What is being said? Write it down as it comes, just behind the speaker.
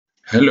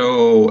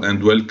Hello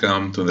and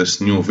welcome to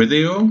this new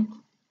video.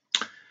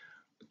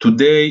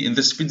 Today in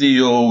this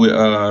video we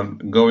are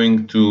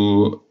going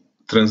to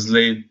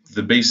translate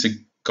the basic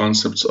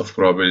concepts of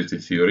probability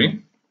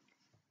theory.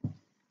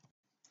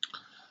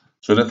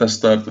 So let us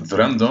start with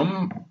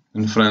random,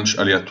 in French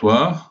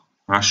aléatoire,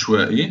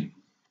 عشوائي.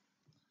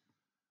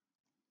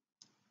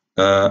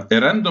 A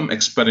random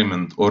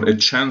experiment or a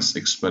chance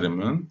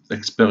experiment,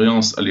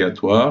 expérience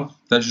aléatoire,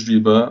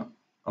 تجربة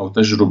أو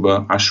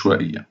تجربة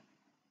عشوائية.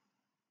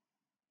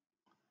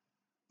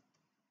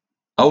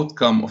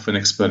 Outcome of an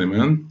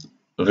experiment,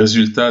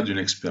 résultat d'une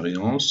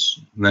expérience,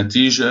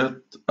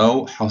 نتيجة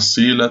أو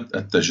حصيلة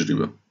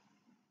التجربة.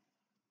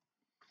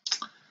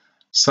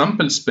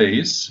 Sample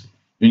space,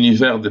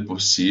 univers des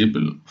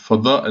possibles,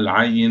 فضاء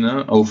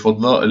العينة أو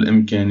فضاء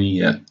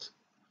الإمكانيات.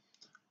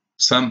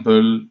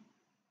 Sample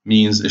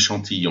means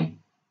échantillon,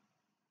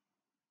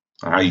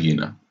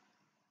 عينة.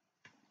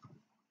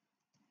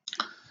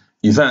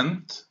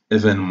 Event,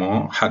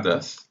 événement,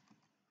 حدث.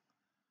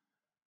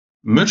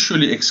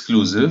 Mutually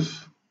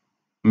exclusive,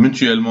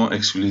 mutuellement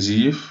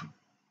exclusif,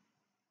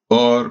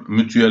 or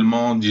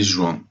mutuellement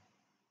disjoint.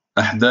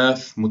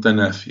 أحداث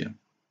متنافية.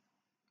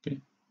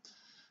 Okay.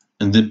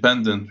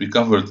 Independent, we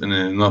covered in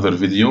another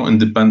video.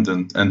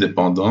 Independent,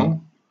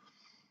 indépendant,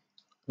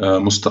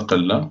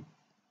 مستقلة.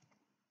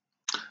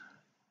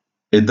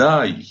 A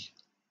die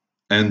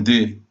and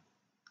دي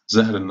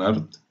زهر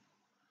النرد.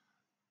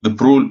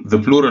 The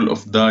plural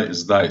of die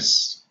is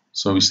dice.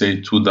 So we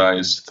say 2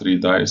 dice, 3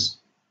 dice.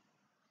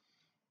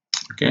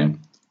 Okay.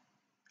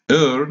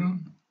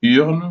 Urn,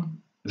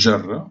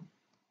 جرة.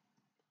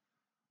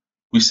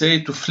 We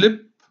say to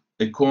flip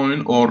a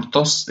coin or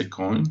toss a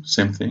coin,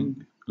 same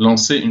thing.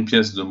 Lancer une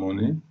pièce de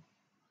monnaie.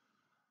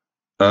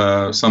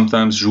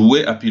 Sometimes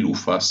jouer à pile ou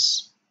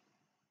face.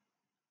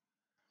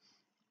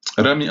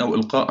 رمي أو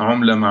إلقاء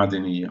عملة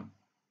معدنية.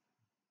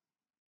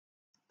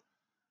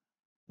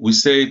 We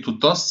say to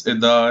toss a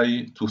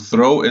die, to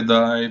throw a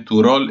die,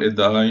 to roll a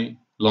die,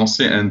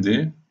 lancer un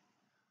dé.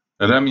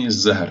 رمي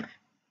الزهر.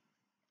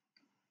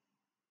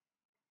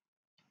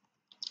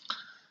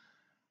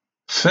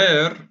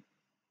 Fair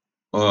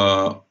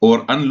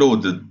or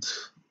unloaded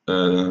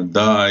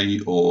die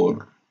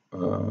or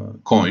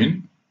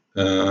coin.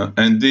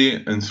 Un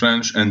dé in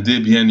French, un dé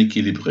bien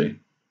équilibré.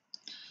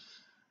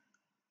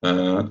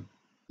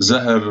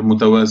 زهر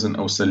متوازن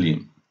أو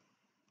سليم.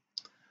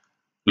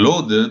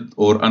 Loaded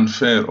or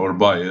unfair or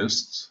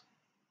biased.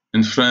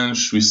 In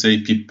French we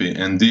say pipé,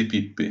 un dé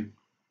pipé.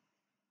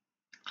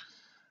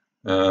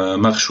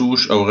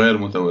 مغشوش أو غير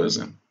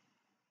متوازن.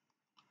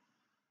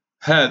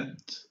 Head,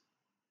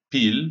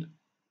 pile.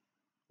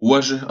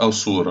 وجه أو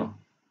صورة،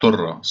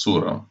 طرة،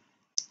 صورة.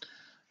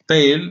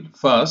 Tail,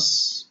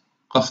 فاس.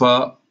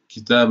 قفا،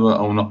 كتابة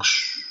أو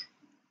نقش،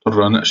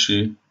 طرة،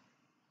 نقشة.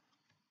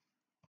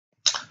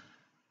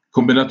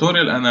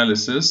 Combinatorial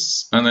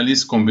analysis,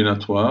 analyse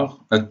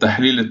combinatoire,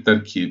 التحليل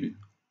التركيبي.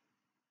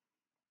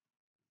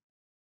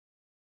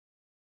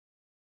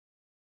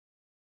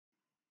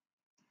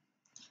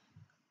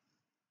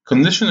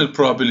 Conditional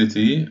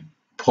probability,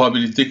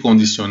 probabilité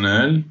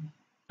conditionnelle,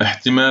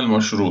 احتمال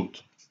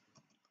مشروط.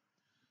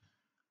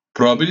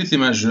 Probability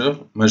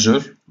measure,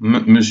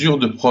 mesure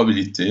de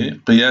probabilité,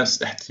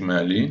 قياس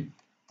احتمالي.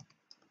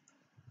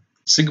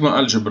 Sigma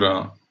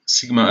algebra,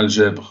 sigma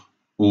algèbre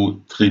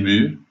ou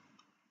tribu.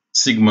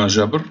 Sigma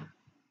جبر.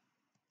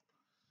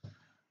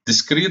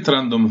 Discrete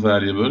random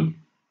variable,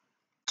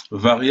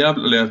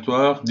 variable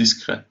aléatoire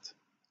discrète,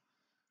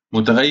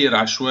 متغير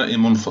عشوائي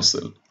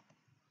منفصل.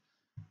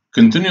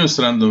 Continuous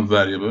random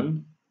variable,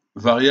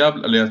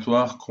 variable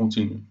aléatoire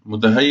continu,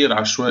 متغير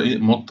عشوائي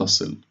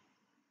متصل.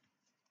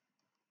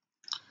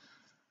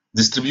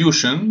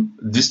 Distribution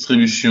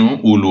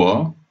ou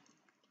loi,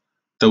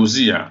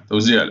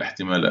 توزيع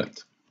الاحتمالات.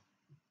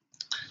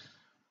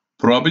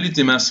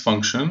 Probability mass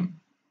function,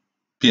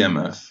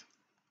 PMF,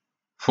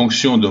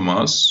 fonction de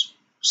masse,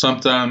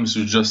 sometimes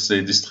you just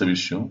say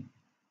distribution.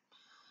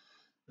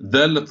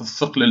 دالة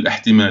الثقل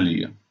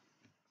الاحتمالية.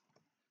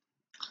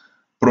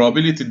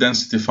 Probability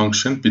density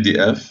function,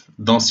 PDF,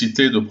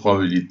 densité de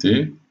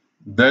probabilité,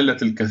 دالة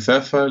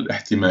الكثافة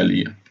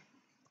الاحتمالية.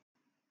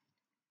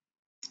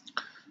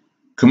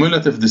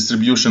 Cumulative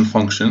distribution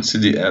function,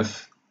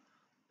 CDF,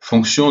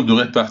 fonction de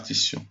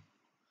répartition,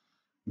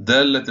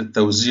 دالة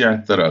التوزيع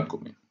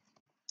التراكمي.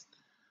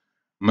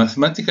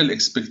 Mathematical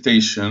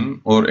expectation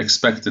or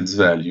expected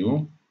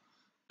value,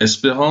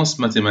 espérance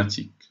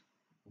mathématique,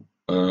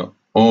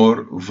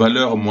 or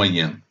valeur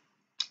moyenne.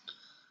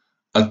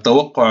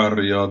 التوقع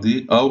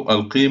الرياضي أو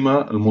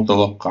القيمة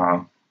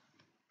المتوقعة.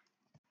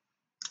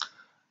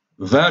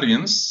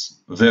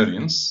 Variance,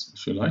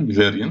 if you like,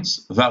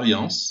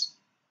 variance,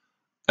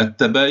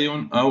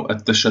 التباين أو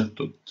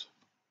التشتت.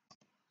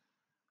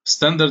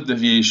 Standard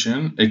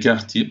deviation,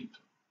 écart type,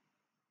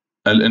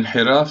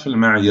 الانحراف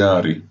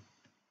المعياري.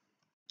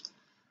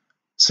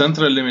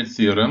 Central limit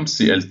theorem,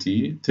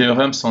 CLT,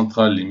 théorème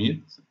central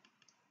limite,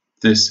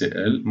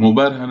 TCL,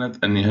 مبرهنة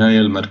النهاية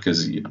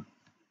المركزية.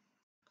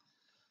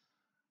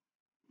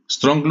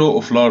 Strong law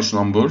of large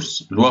numbers,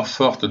 loi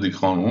forte des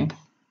grands nombres.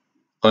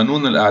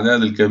 قانون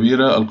الأعداد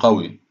الكبيرة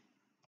القوي.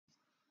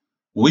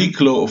 Weak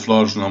law of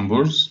large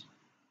numbers,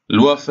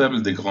 loi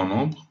faible des grands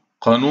nombres.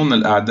 قانون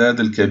الأعداد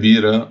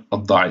الكبيرة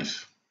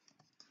الضعيف.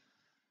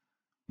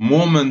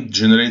 Moment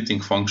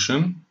generating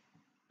function,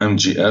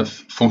 MGF,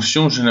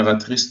 fonction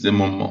génératrice des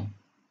moments.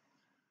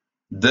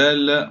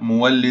 دالة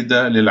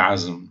مولدة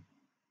للعزم.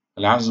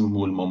 العزم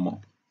هو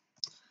المومنت.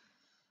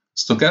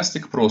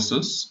 Stochastic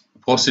process,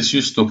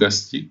 processus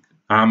stochastique,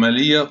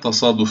 عملية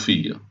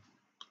تصادفية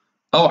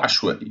أو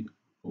عشوائية.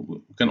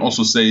 We can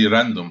also say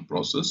random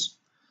process,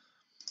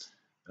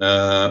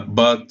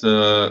 but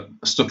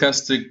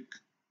stochastic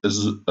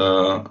is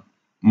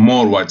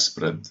more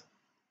widespread.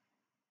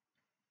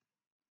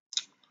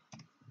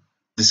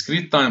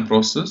 Discrete time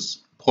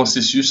process,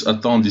 processus à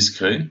temps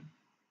discret,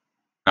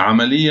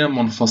 عملية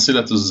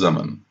منفصلة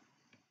الزمن.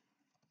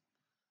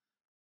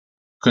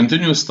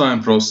 Continuous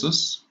time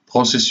process,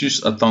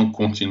 processus à temps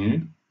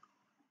continu,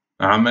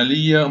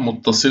 عملية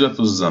متصلة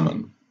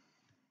الزمن.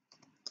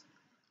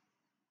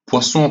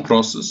 Poisson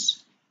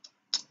process,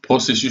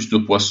 processus de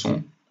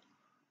poisson,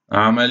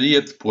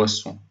 عملية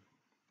poisson.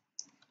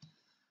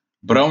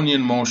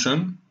 Brownian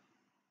motion,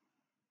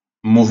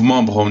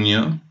 mouvement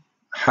brownien,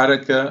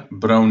 حركة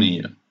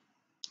براونية.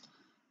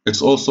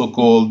 It's also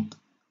called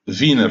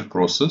Wiener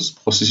process,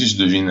 processus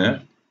de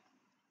Wiener.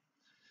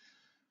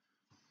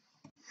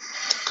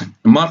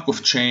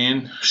 Markov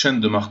chain, chaîne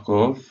de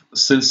Markov,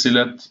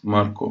 سلسلة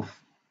Markov.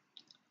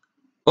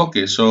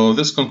 Okay, so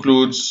this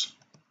concludes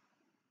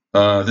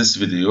this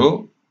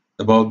video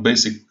about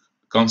basic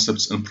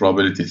concepts in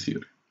probability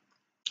theory.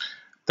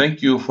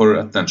 Thank you for your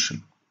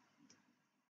attention.